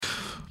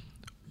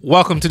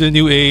Welcome to the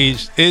new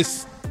age.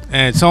 It's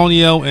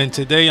Antonio, and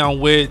today I'm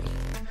with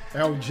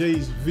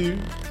LJ's View.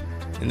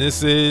 and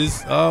this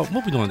is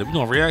what we doing? We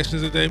doing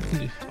reactions today.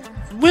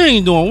 We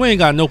ain't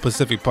got no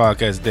Pacific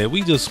podcast today.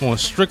 We just want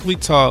to strictly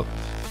talk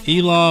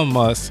Elon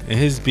Musk and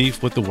his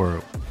beef with the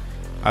world.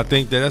 I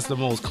think that's the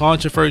most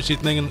controversial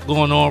thing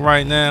going on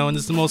right now, and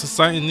it's the most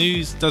exciting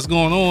news that's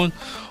going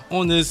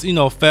on this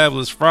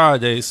fabulous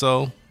Friday.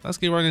 So let's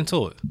get right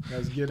into it.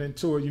 Let's get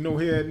into it.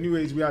 Here at New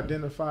Age, we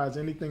identify as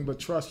anything but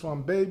trust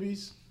fund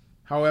babies.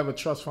 However,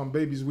 trust fund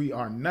babies we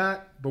are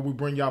not, but we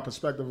bring y'all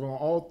perspective on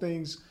all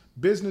things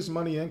business,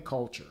 money, and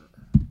culture.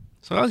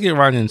 So let's get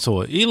right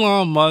into it.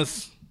 Elon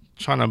Musk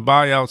trying to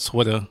buy out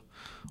Twitter.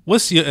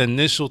 What's your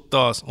initial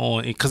thoughts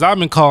on it? Because I've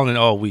been calling it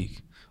all week.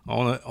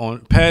 On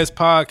past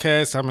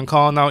podcasts, I've been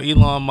calling out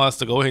Elon Musk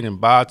to go ahead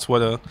and buy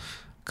Twitter.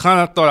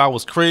 Kind of thought I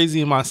was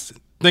crazy in my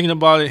thinking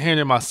about it, hearing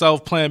it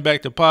myself, playing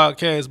back the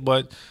podcast,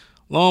 but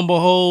lo and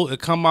behold,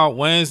 it come out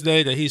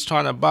Wednesday that he's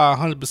trying to buy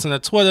 100%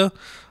 of Twitter.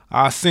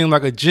 I seem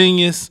like a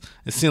genius.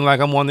 It seemed like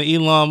I'm on the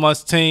Elon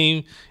Musk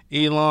team.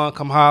 Elon,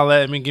 come holler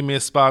at me, give me a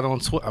spot on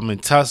Twitter. I'm in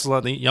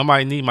Tesla. Y'all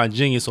might need my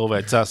genius over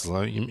at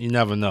Tesla. You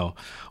never know.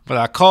 But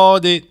I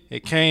called it.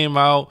 It came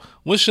out.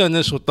 What's your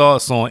initial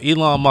thoughts on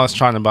Elon Musk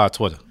trying to buy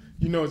Twitter?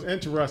 It's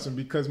interesting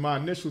because my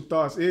initial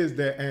thoughts is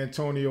that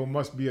Antonio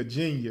must be a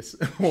genius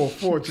or a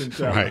fortune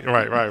teller.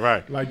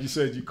 Right. Like you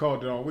said, you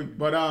called it all week.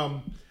 But, I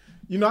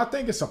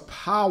think it's a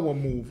power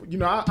move.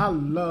 I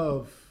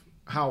love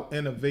how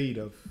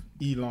innovative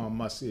Elon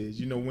Musk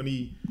is. When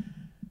he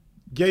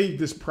gave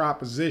this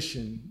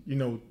proposition,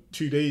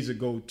 2 days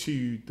ago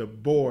to the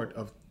board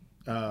of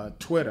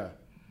Twitter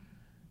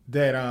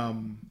that,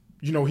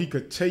 he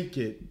could take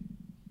it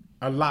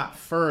a lot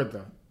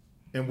further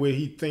and where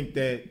he think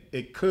that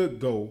it could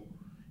go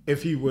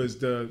if he was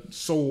the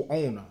sole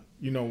owner,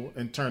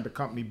 and turned the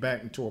company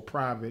back into a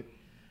private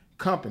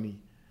company.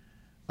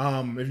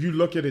 If you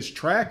look at his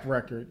track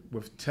record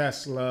with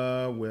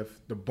Tesla,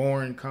 with the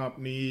Boring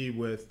Company,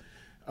 with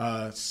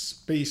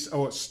Space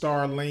or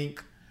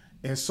Starlink,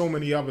 and so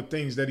many other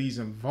things that he's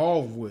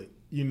involved with,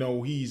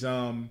 he's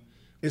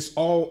it's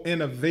all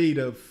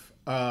innovative,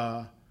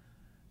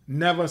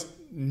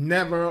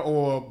 never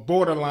or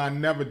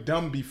borderline never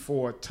done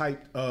before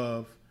type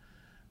of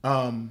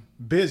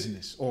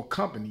business or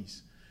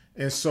companies.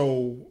 And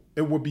so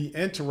it would be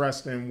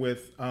interesting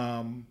with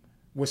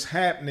what's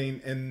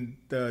happening in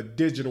the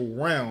digital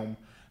realm,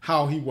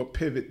 how he would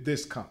pivot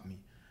this company.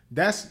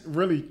 That's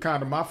really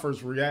kind of my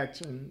first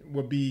reaction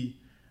would be,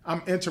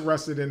 I'm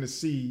interested in to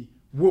see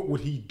what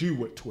would he do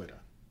with Twitter.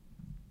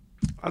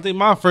 I think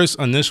my first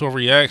initial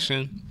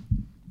reaction,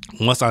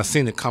 once I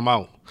seen it come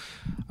out,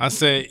 I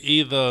said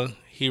either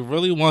he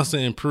really wants to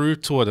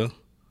improve Twitter,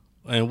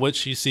 in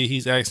which you see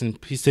he's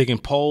taking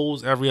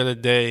polls every other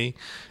day,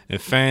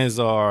 and fans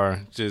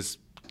are just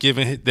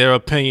giving their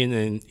opinion,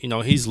 and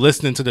he's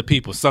listening to the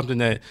people, something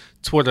that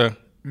Twitter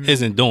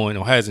isn't doing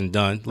or hasn't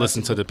done.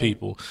 Listen to the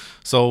people.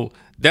 So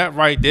that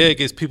right there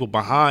gets people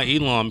behind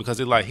Elon because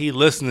they're like, he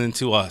listening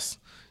to us.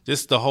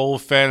 Just the whole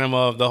phantom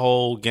of the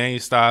whole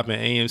GameStop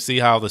and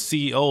AMC, how the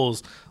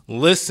CEOs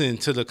listen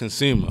to the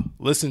consumer,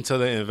 listen to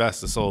the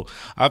investor. So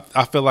I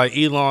feel like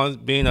Elon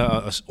being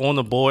on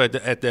the board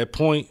at that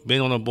point, being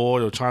on the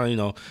board or trying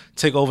to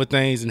take over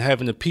things and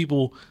having the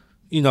people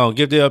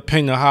give their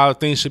opinion on how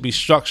things should be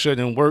structured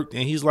and worked.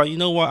 And he's like, you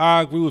know what,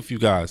 I agree with you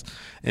guys.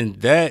 And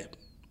that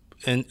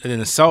in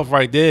itself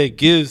right there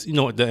gives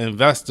the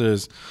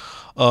investors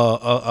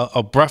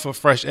a breath of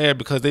fresh air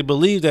because they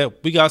believe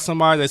that we got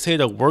somebody that's here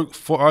to work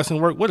for us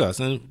and work with us,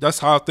 and that's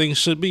how things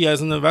should be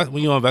as an investor.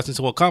 When you invest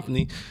into a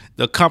company,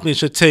 the company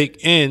should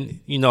take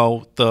in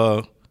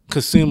the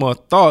consumer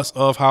thoughts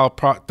of how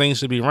things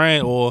should be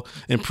ran or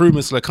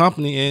improvements to the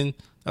company, and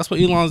that's what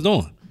Elon's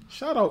doing.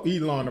 Shout out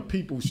Elon, the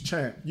people's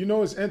champ.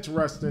 It's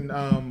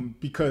interesting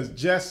because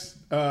just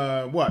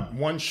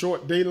one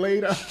short day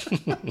later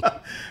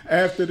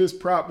after this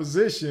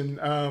proposition,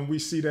 we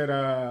see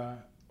that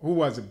who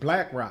was it?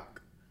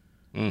 BlackRock,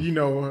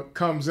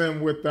 comes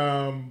in with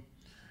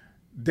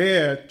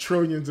their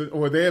trillions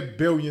or their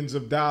billions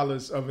of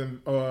dollars of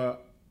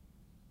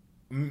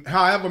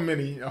however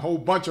many, a whole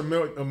bunch of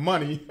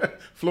money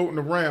floating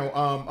around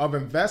of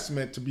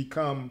investment to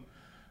become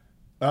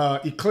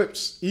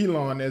eclipse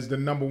Elon as the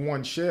number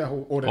one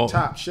shareholder or the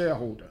top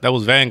shareholder. That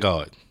was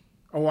Vanguard.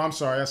 Oh, I'm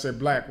sorry. I said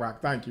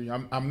BlackRock. Thank you.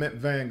 I meant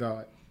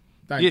Vanguard.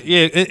 Thank you.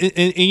 Yeah,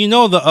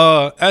 and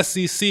the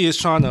SEC is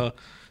trying to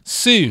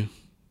sue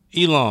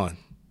Elon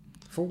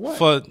for what?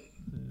 For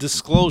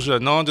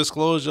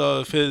non-disclosure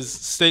of his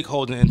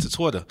stakeholding into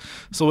Twitter.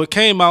 So it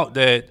came out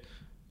that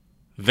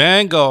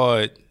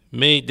Vanguard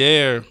made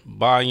their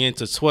buy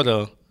into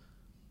Twitter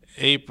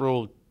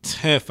April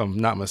 10th, if I'm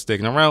not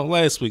mistaken, around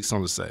last week,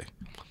 some to say.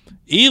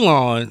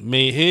 Elon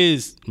made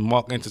his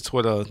mark into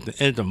Twitter the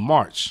end of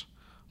March.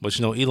 But,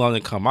 Elon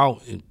didn't come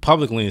out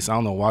publicly and say, I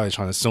don't know why they're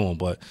trying to sue him,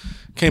 but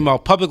came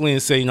out publicly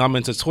and say, I'm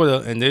into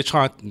Twitter, and the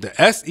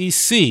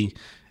SEC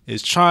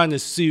is trying to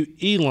sue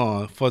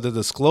Elon for the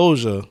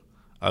disclosure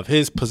of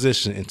his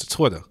position into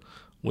Twitter.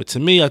 Which to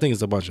me, I think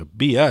it's a bunch of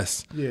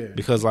BS. Yeah.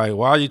 Because like,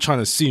 why are you trying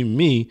to sue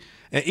me?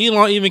 And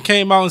Elon even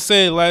came out and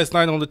said last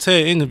night on the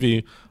TED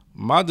interview,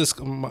 my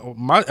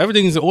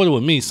everything is in order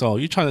with me. So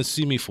you're trying to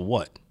sue me for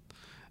what?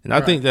 And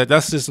I think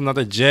that's just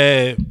another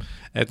jab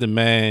at the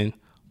man.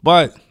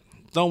 But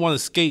don't want to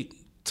escape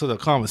to the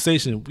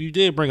conversation. You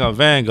did bring up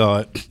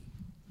Vanguard.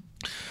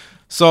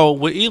 So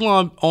with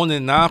Elon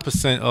owning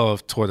 9%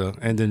 of Twitter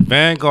and then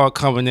Vanguard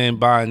coming in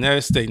buying their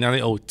stake, now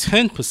they own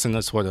 10%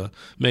 of Twitter,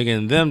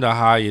 making them the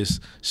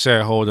highest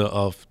shareholder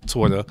of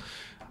Twitter.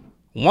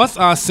 Once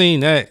I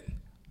seen that,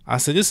 I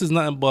said, this is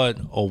nothing but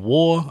a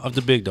war of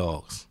the big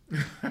dogs.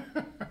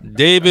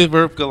 David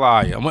versus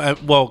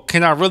Goliath. Well,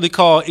 can I really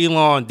call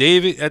Elon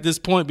David at this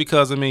point?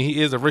 Because, I mean,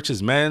 he is the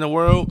richest man in the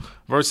world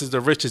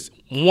versus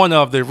one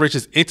of the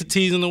richest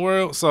entities in the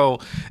world. So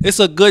it's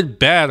a good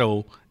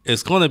battle.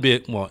 It's going to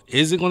be,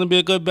 is it going to be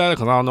a good battle?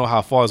 Because I don't know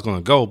how far it's going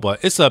to go.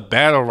 But it's a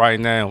battle right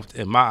now,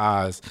 in my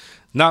eyes,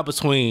 not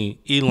between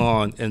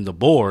Elon and the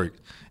board.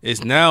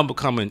 It's now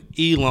becoming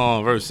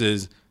Elon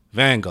versus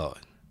Vanguard.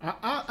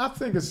 I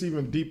think it's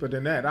even deeper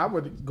than that. I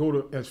would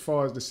go as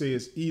far as to say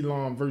it's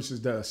Elon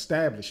versus the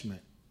establishment.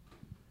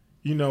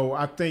 You know,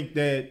 I think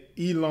that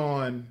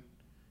Elon,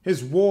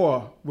 his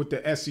war with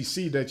the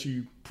SEC that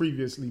you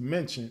previously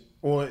mentioned,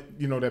 or,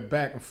 you know, that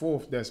back and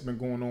forth that's been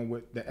going on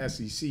with the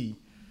SEC,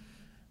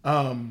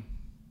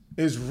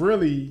 is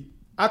really,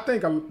 I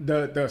think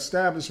the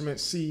establishment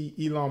see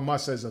Elon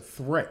Musk as a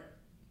threat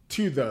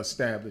to the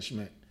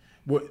establishment,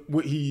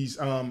 what he's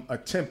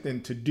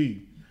attempting to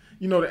do.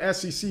 You know, the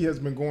SEC has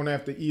been going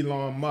after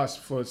Elon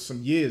Musk for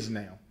some years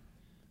now.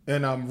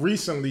 And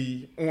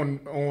recently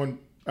on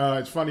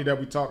it's funny that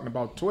we're talking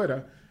about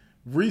Twitter.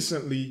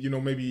 Recently, you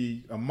know,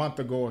 maybe a month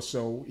ago or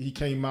so, he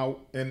came out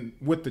and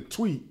with the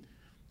tweet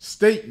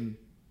stating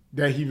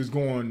that he was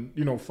going,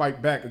 you know,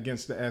 fight back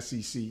against the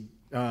SEC,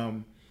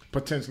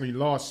 potentially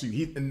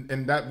lawsuit.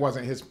 And that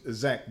wasn't his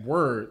exact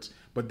words,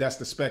 but that's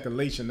the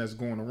speculation that's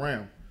going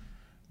around,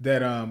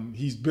 that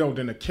he's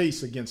building a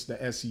case against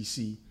the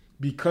SEC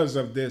because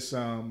of this,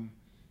 I'm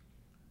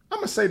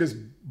going to say this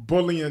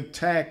bullying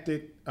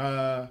tactic.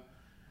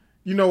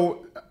 You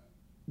know,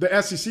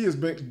 the SEC has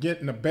been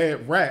getting a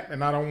bad rap,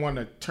 and I don't want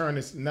to turn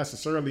this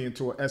necessarily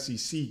into a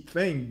SEC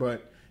thing,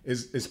 but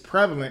it's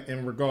prevalent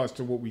in regards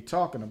to what we're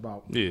talking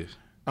about. Yes.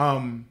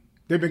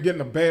 They've been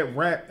getting a bad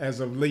rap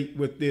as of late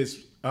with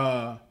this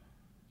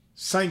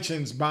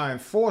sanctions by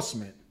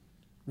enforcement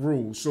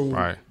rule.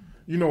 So,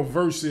 you know,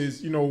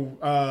 versus, you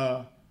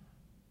know,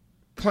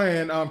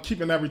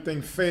 keeping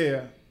everything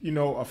fair, you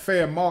know, a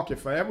fair market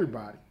for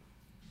everybody.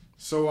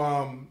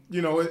 So,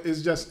 you know,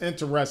 it's just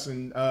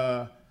interesting,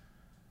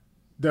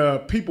 the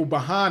people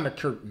behind the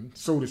curtain,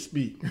 so to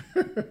speak,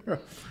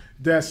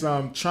 that's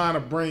trying to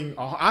bring,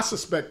 I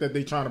suspect that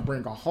they're trying to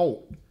bring a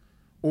halt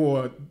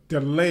or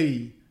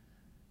delay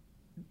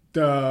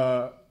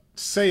the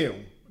sale,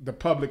 the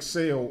public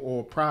sale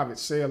or private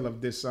sale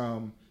of this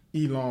Elon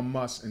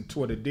Musk and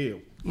Twitter deal.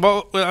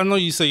 Well, I know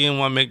you say you didn't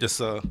want to make this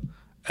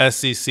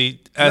SEC thing,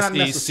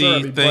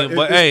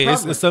 but hey,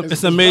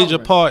 it's a major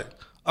part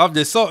of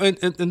this. So and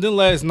then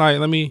last night,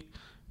 let me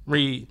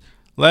read.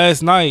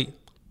 Last night,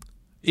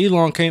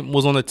 Elon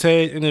was on a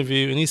TED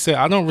interview and he said,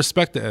 "I don't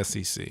respect the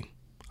SEC.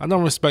 I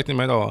don't respect him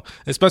at all,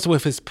 especially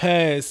with his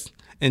past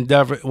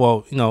endeavor.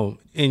 Well, you know,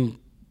 in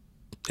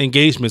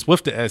engagements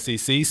with the SEC."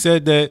 He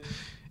said that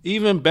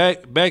even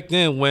back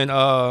then when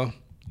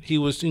he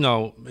was, you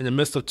know, in the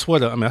midst of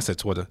in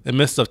the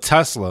midst of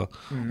Tesla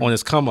on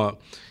his come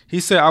up. He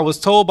said, "I was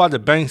told by the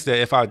banks that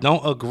if I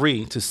don't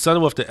agree to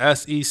settle with the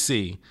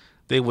SEC,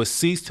 they would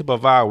cease to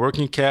provide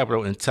working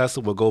capital and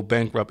Tesla would go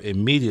bankrupt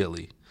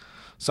immediately.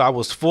 So I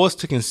was forced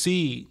to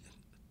concede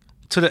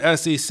to the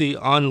SEC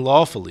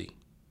unlawfully.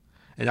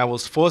 And I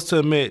was forced to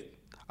admit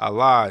I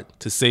lied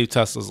to save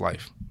Tesla's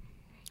life."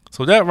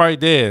 So that right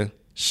there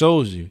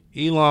shows you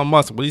Elon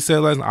Musk, what he said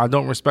last night, I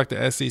don't respect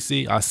the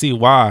SEC. I see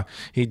why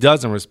he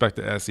doesn't respect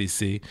the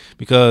SEC,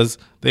 because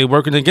they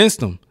working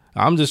against him.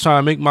 I'm just trying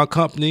to make my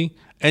company.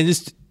 And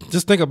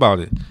just think about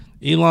it.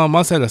 Elon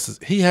Musk has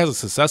a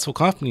successful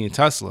company in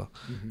Tesla.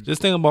 Mm-hmm.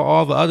 Just think about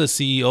all the other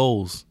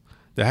CEOs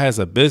that has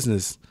a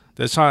business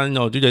that's trying to, you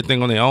know, do their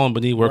thing on their own,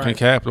 but need working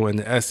capital, and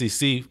the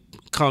SEC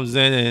comes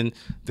in and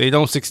they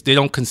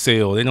don't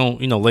conceal, they don't,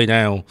 you know, lay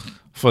down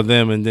for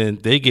them, and then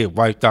they get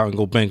wiped out and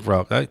go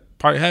bankrupt. That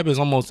probably happens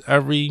almost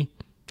every.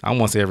 I don't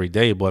want to say every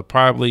day, but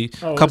probably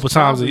a couple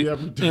times. You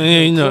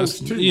know,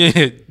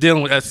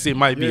 dealing with SEC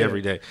might be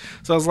every day.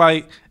 So it's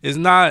like it's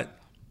not.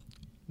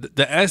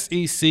 The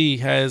SEC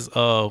has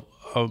a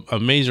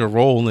major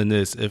role in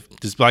this. If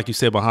just like you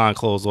said, behind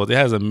closed doors, it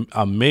has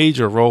a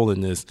major role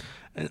in this.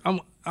 And I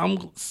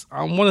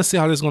want to see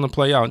how this is going to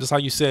play out. Just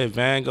like you said,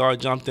 Vanguard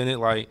jumped in it.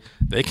 Like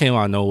they came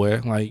out of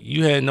nowhere. Like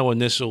you had no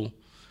initial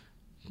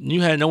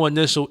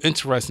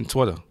interest in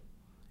Twitter,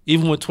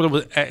 even when Twitter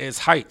was at its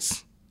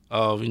heights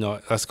of, you know,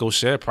 let's go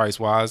share price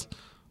wise,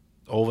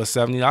 over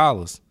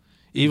 $70.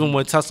 Even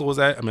when Tesla was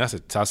at, I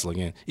said Tesla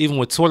again. Even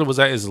when Twitter was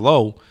at its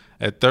low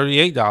at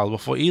 $38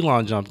 before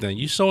Elon jumped in,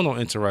 you show no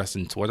interest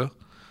in Twitter.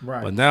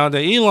 Right. But now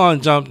that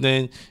Elon jumped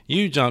in,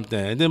 you jumped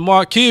in. And then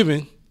Mark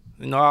Cuban,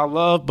 I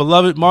love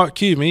beloved Mark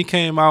Cuban, he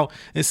came out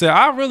and said,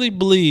 I really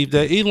believe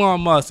that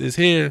Elon Musk is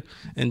here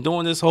and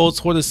doing this whole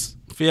Twitter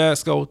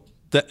fiasco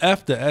to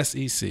F the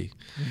SEC.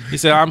 He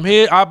said, I'm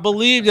here. I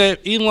believe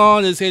that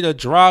Elon is here to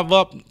drive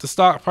up the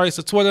stock price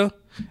of Twitter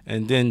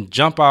and then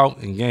jump out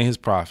and gain his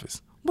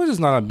profits, which is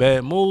not a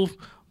bad move.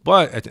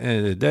 But at the end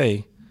of the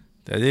day,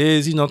 that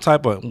is,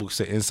 type of, we'll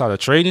say, insider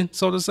trading,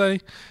 so to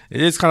say.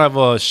 It is kind of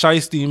a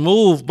shiesty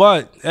move,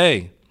 but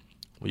hey,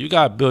 when you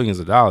got billions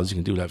of dollars, you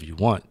can do whatever you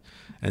want.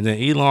 And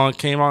then Elon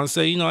came out and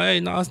said, hey,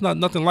 no, it's not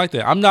nothing like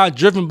that. I'm not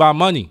driven by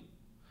money.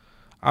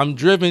 I'm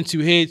driven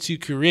to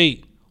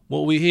create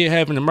what we here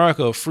have in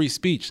America of free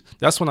speech.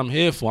 That's what I'm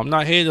here for. I'm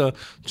not here to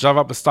drive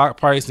up a stock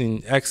price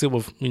and exit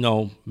with,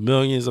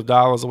 millions of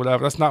dollars or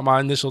whatever. That's not my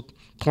initial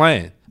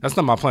plan. That's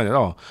not my plan at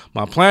all.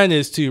 My plan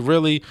is to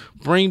really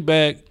bring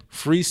back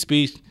free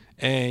speech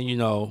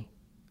and,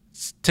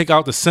 take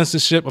out the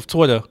censorship of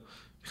Twitter,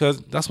 because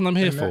that's what I'm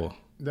here for.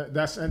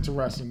 That's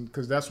interesting,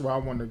 because that's where I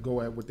want to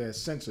go at with that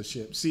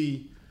censorship.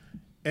 See,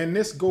 and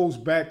this goes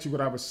back to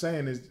what I was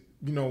saying is,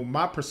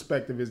 my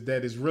perspective is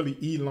that it's really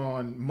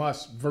Elon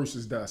Musk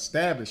versus the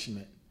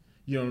establishment.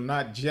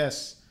 Not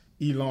just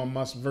Elon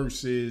Musk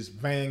versus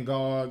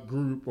Vanguard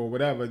Group or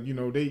whatever.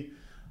 They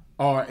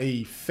are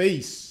a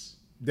face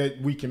that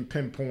we can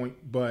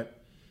pinpoint,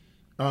 but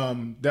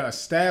the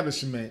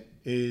establishment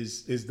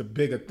is the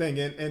bigger thing.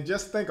 And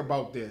just think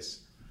about this.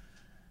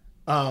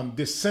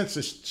 This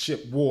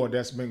censorship war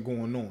that's been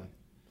going on.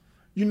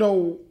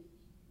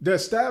 The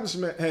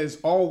establishment has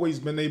always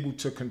been able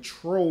to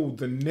control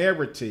the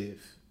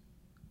narrative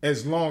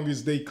as long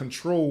as they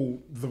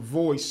control the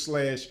voice /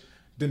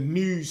 the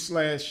news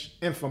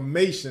 /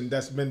 information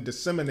that's been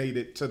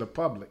disseminated to the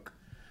public,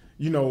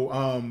 through,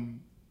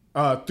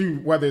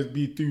 whether it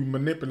be through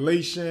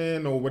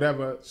manipulation or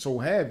whatever, so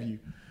have you.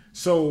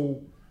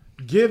 So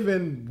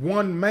given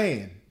one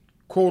man,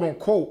 quote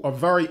unquote, a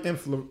very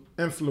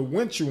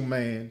influential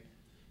man,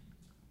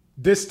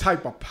 this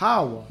type of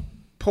power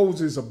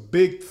poses a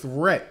big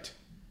threat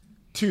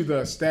to the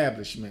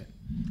establishment,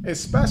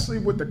 especially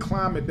with the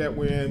climate that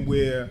we're in,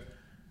 where,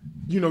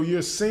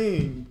 you're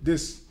seeing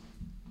this,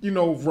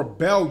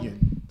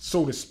 rebellion,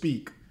 so to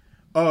speak,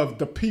 of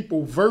the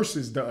people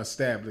versus the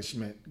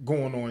establishment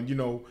going on.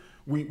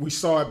 We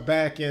saw it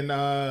back in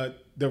the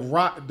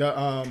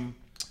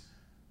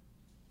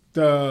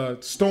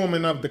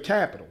storming of the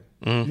Capitol.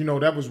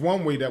 That was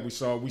one way that we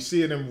saw it. We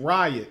see it in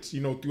riots,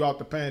 throughout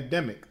the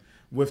pandemic,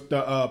 with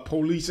the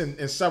police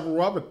and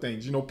several other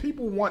things.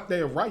 People want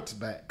their rights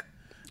back,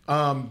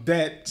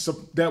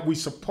 that we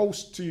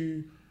supposed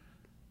to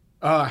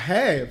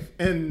have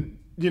in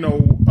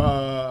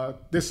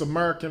this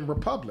American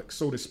republic,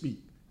 so to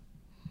speak.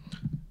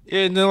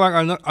 Yeah, and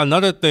then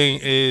another thing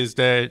is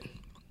that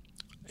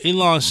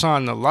Elon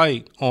shined the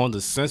light on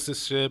the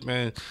censorship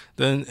and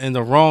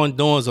the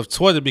wrongdoings of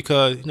Twitter,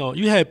 because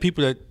you had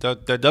people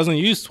that doesn't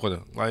use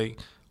Twitter,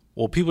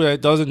 or people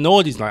that doesn't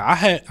know these. I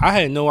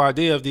had no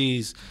idea of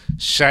these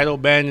shadow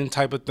banning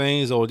type of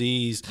things, or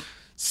these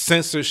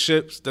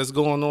censorships that's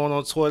going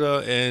on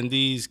Twitter, and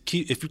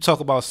if you talk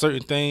about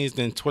certain things,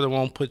 then Twitter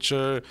won't put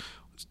your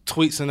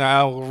tweets in the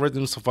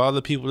algorithms for other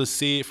people to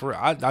see it.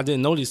 I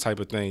didn't know these type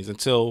of things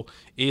until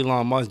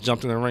Elon Musk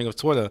jumped in the ring of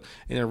Twitter,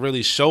 and it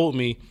really showed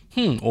me,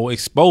 or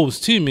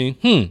exposed to me,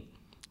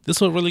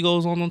 this what really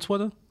goes on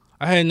Twitter?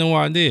 I had no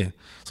idea.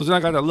 So then I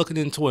got to looking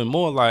into it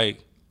more,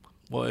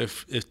 well,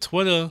 if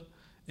Twitter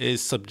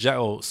is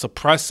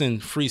suppressing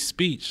free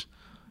speech,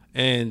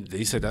 and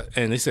they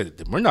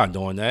said we're not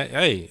doing that.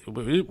 Hey,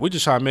 we're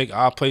just trying to make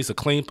our place a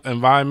clean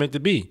environment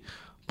to be.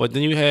 But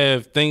then you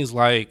have things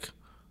like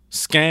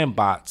scam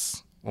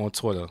bots on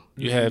Twitter.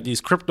 You have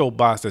these crypto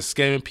bots that's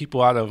scamming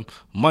people out of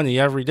money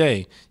every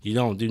day. You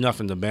don't do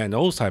nothing to ban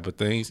those type of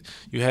things.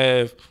 You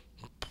have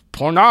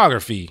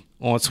pornography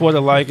on Twitter,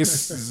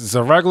 it's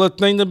a regular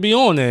thing to be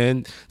on there,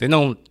 and they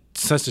don't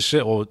censor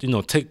shit or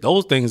take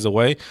those things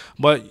away.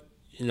 But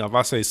if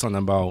I say something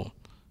about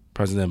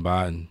President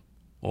Biden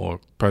or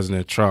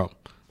President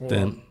Trump, or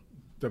then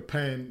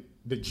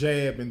the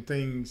jab and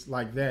things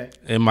like that,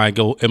 it might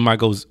go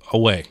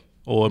away,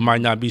 or it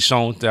might not be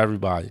shown to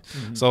everybody.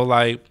 Mm-hmm. So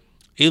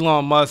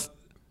Elon Musk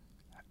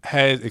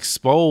has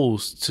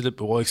exposing to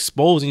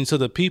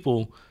the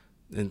people,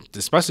 and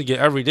especially get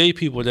everyday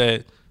people,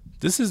 that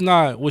this is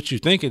not what you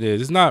think it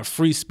is. It's not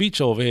free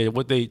speech over here,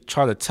 what they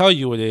try to tell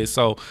you it is.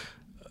 So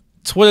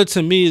Twitter,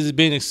 to me, is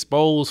being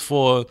exposed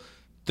for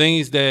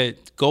things that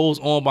goes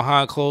on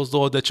behind closed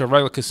doors that your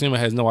regular consumer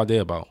has no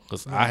idea about,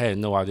 because I had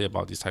no idea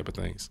about these type of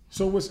things.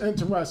 So what's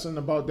interesting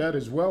about that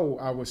as well,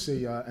 I would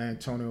say,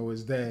 Antonio,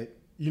 is that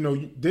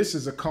this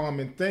is a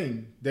common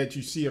thing that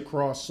you see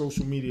across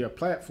social media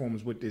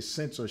platforms with this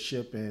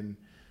censorship and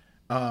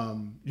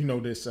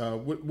this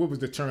what was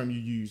the term you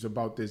used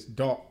about this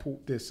dark pool,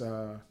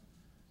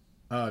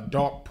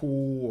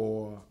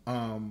 or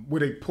where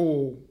they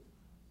pull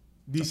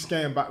these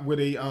scam by, where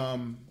they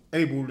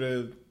able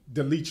to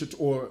delete it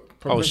or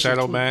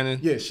shadow banning.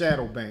 Yeah,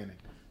 shadow banning.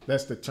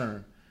 That's the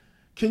term.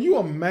 Can you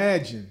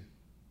imagine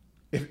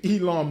if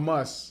Elon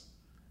Musk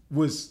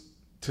was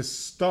to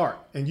start,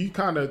 and you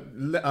kind of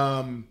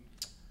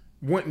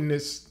went in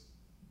this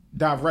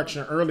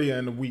direction earlier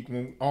in the week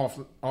when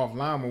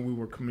offline when we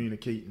were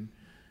communicating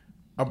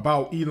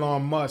about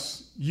Elon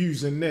Musk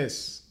using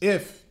this,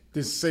 if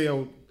this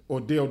sale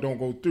or deal don't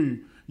go through,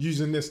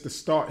 using this to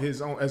start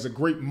his own, as a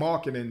great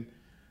marketing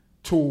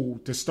tool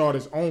to start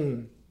his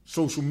own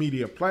social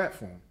media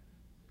platform.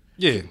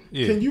 Yeah,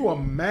 yeah. Can you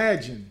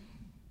imagine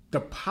the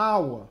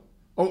power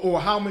or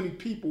how many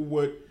people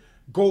would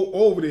go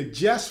over there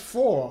just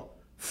for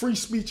free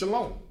speech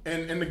alone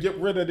and to get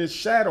rid of this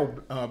shadow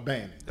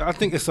banning? I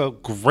think it's a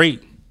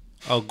great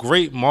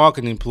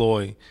marketing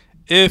ploy.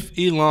 If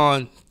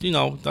Elon,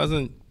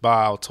 doesn't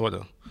buy out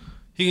Twitter,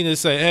 he can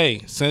just say,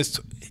 hey, since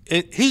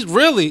he's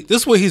really,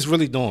 this is what he's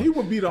really doing. He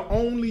would be the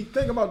only,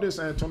 think about this,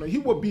 Antonio, he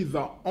would be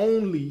the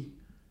only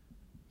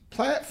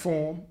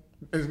platform,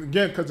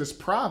 again, because it's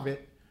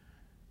private,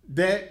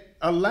 that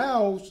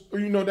allows,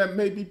 that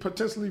may be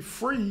potentially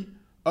free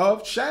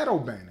of shadow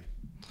banning.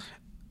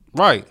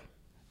 Right.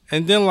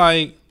 And then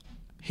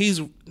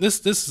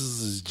this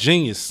is his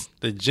genius,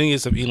 the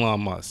genius of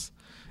Elon Musk.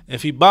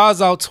 If he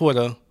buys out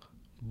Twitter,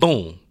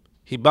 boom.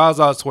 He buys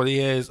out Twitter. He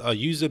has a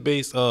user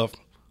base of,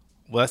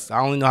 I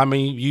don't know how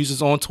many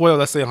users on Twitter,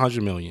 let's say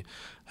 100 million.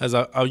 Has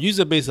a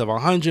user base of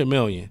 100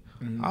 million.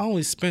 Mm-hmm. I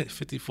only spent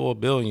 $54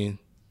 billion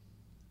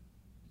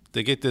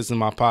to get this in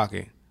my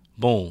pocket.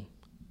 Boom.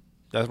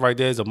 That's right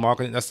there is a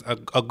marketing. That's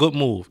a good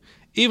move.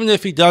 Even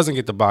if he doesn't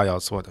get to buy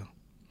out Twitter,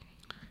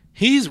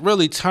 he's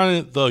really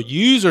turning the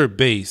user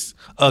base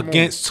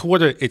against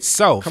Twitter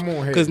itself. Come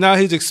on, because now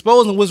he's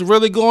exposing what's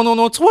really going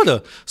on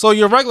Twitter. So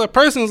your regular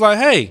person is like,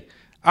 hey,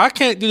 I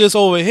can't do this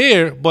over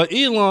here, but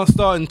Elon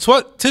starting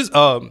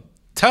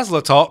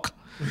Tesla talk.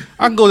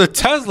 I can go to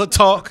Tesla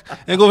talk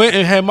and go ahead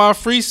and have my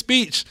free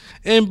speech,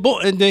 and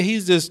then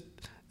he's just.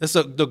 It's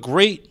the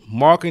great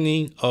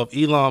marketing of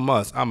Elon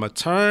Musk. I'm going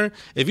to turn.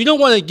 If you don't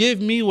want to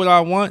give me what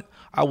I want,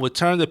 I will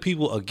turn the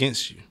people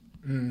against you.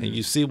 Mm. And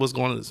you see what's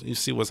going on. You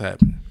see what's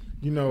happening.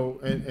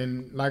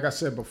 And like I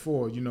said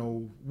before,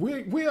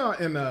 we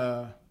are in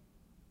a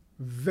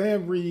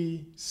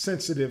very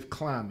sensitive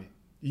climate,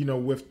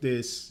 with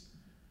this,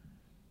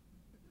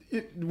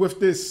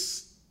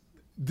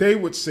 they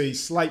would say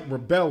slight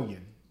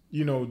rebellion,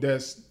 or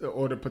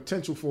the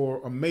potential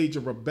for a major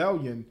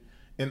rebellion,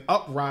 an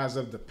uprise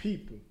of the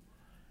people.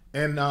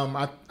 And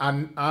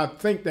I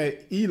think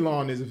that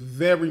Elon is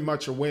very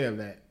much aware of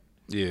that.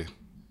 Yeah.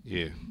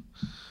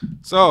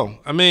 So,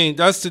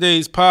 that's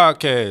today's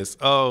podcast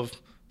of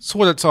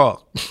Twitter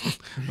Talk.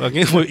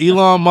 Again, with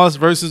Elon Musk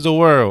versus the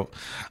world.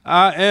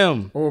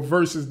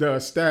 Versus the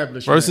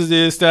establishment. Versus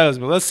the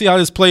establishment. Let's see how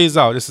this plays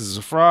out. This is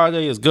a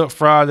Friday. It's Good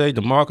Friday.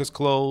 The market's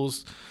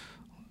closed.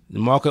 The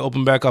market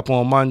opened back up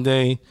on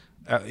Monday.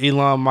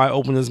 Elon might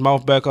open his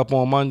mouth back up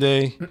on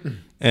Monday.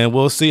 And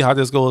we'll see how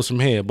this goes from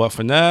here. But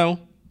for now,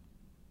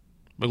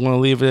 we're going to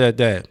leave it at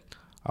that.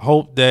 I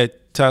hope that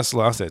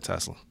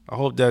I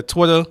hope that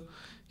Twitter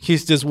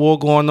keeps this war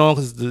going on,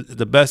 because it's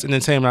the best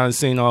entertainment I've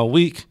seen all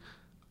week.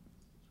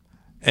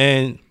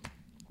 And,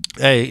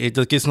 hey, it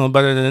just gets no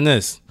better than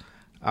this.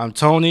 I'm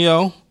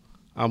Tonio.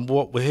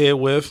 We're here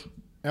with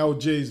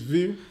LJ's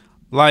View.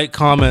 Like,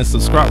 comment,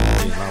 subscribe.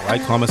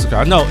 Like, comment,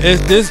 subscribe. No,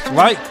 it's this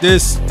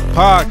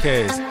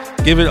podcast.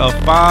 Give it a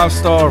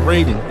 5-star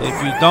rating.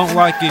 If you don't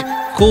like it,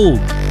 cool.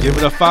 Give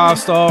it a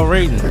 5-star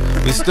rating.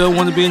 We still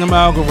want to be in them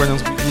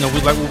algorithms.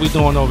 We like what we're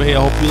doing over here.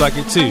 I hope you like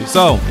it too.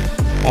 So,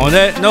 on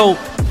that note,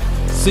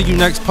 see you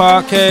next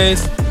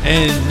podcast.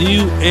 And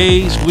New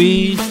Age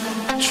we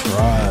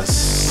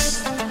trust.